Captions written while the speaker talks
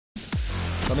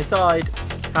Come inside.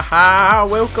 Haha,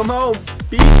 welcome home.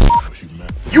 Beep.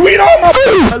 You eat all my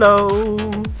food! Hello.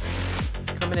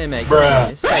 Come in here, mate.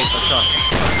 Bruh. It's safe, I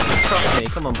trust. Trust me.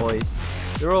 Come on, boys.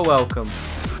 You're all welcome.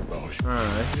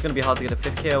 This is going to be hard to get a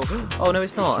 5th kill. Oh, no,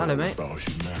 it's not. Hello, mate.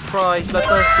 Surprise,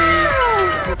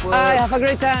 bloodthirsty. Hi, have a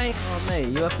great time. Oh,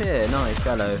 mate, you up here? Nice,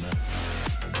 hello.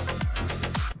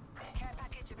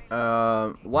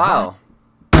 Wow.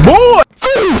 Boy!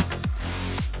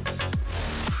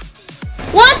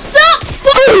 What's up?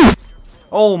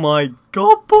 Oh my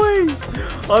god, boys!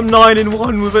 I'm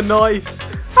 9-in-1 with a knife.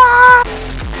 Ah!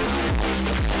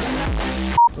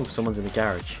 Oh, someone's in the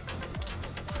garage.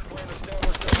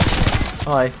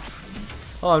 Hi.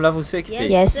 Oh, I'm level 60.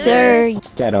 Yes, sir.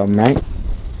 Get on, mate.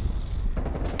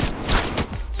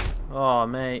 Oh,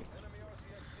 mate.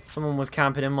 Someone was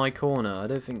camping in my corner. I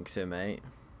don't think so, mate.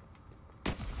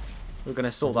 We're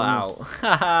gonna sort that out.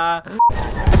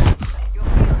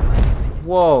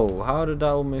 Whoa, how did that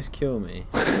almost kill me?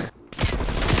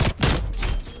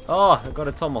 Oh, I got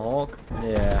a tomahawk.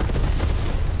 Yeah.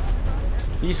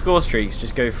 These score streaks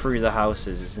just go through the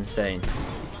houses. It's insane.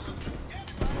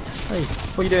 Hey,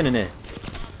 what are you doing in here?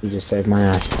 You just saved my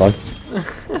ass, bud.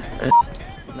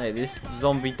 Mate, this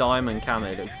zombie diamond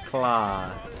camo looks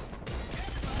class.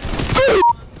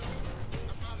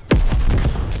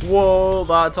 Whoa,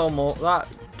 that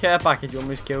care package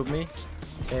almost killed me.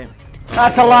 Okay.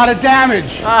 That's a lot of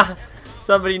damage! Ah,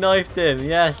 somebody knifed him.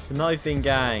 Yes, knifing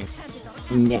gang.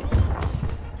 Yeah.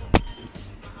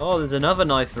 Oh, there's another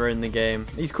knifer in the game.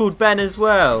 He's called Ben as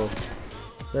well.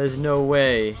 There's no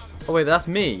way. Oh wait, that's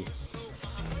me.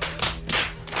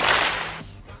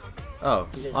 Oh,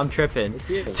 I'm tripping.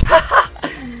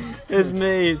 It's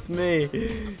me, it's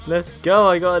me. Let's go,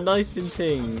 I got a knifing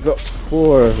thing. Got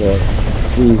 4 of it.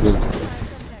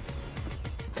 Jesus.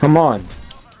 Come on.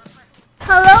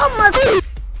 Hello, mother.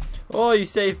 Oh, you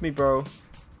saved me, bro.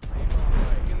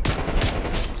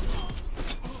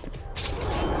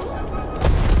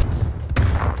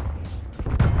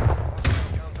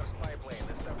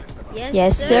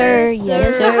 Yes, sir.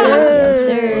 Yes, sir.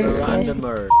 Yes, sir. Random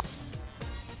murder.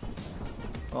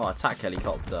 Oh, attack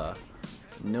helicopter.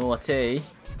 Naughty.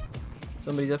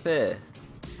 Somebody's up here.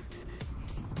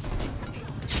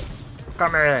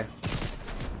 Come here.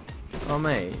 Oh,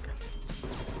 mate.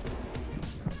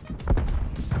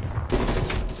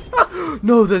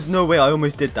 No, there's no way. I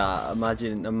almost did that.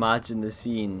 Imagine the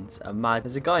scenes.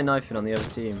 There's a guy knifing on the other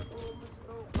team.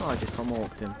 Oh, I just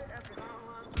tomahawked him.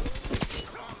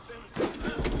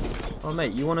 Oh,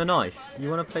 mate, you want a knife? You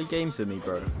want to play games with me,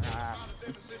 bro?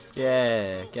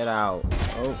 Yeah, get out.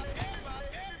 Oh.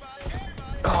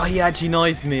 Oh, he actually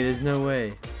knifed me. There's no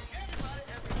way.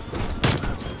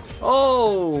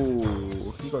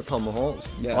 Oh, you got tomahawk.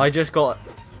 Yeah. I just got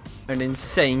an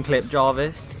insane clip,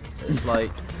 Jarvis. It's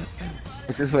like,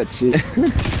 This is what she.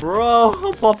 bro,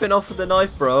 I'm popping off with the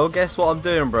knife, bro. Guess what I'm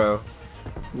doing, bro?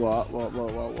 What?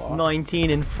 19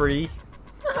 and 3.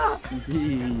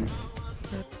 Jeez.